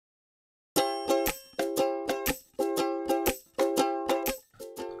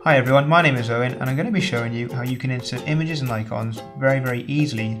Hi everyone, my name is Owen and I'm going to be showing you how you can insert images and icons very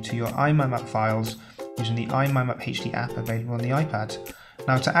easily to your iMindMap files using the iMindMap HD app available on the iPad.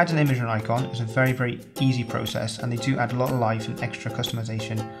 Now, to add an image or an icon is a very easy process, and they do add a lot of life and extra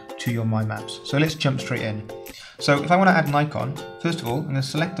customization to your mind maps. So let's jump straight in. So if I want to add an icon, first of all I'm going to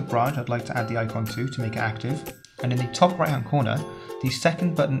select the branch I'd like to add the icon to make it active, and in the top right hand corner the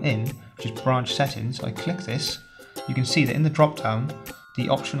second button in, which is branch settings, I click this. You can see that in the drop down the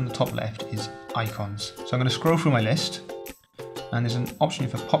option on the top left is icons. So I'm going to scroll through my list and there's an option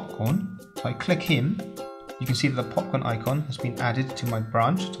for popcorn. So I click him. You can see that the popcorn icon has been added to my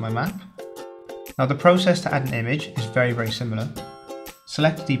branch, to my map. Now the process to add an image is very similar.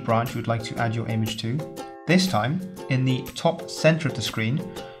 Select the branch you would like to add your image to. This time, in the top center of the screen,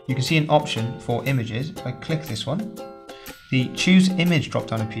 you can see an option for images. If I click this one, the choose image drop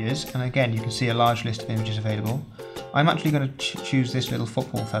down appears, and again you can see a large list of images available. I'm actually going to choose this little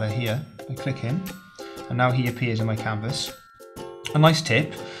football fella here. I click him and now he appears in my canvas. A nice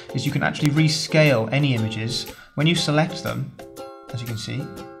tip is you can actually rescale any images. When you select them, as you can see,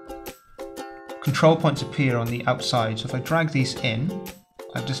 control points appear on the outside. So if I drag these in,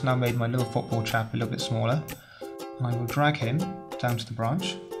 I've just now made my little football chap a little bit smaller, and I will drag him down to the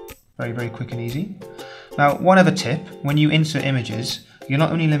branch. Very quick and easy. Now, one other tip, when you insert images, you're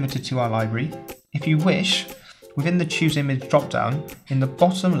not only limited to our library. If you wish, within the choose image drop down, in the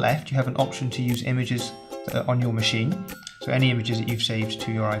bottom left you have an option to use images that are on your machine, so any images that you've saved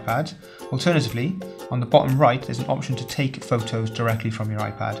to your iPad. Alternatively, on the bottom right there's an option to take photos directly from your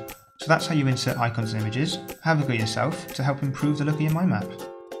iPad. So that's how you insert icons and images. Have a go yourself to help improve the look of your mind map.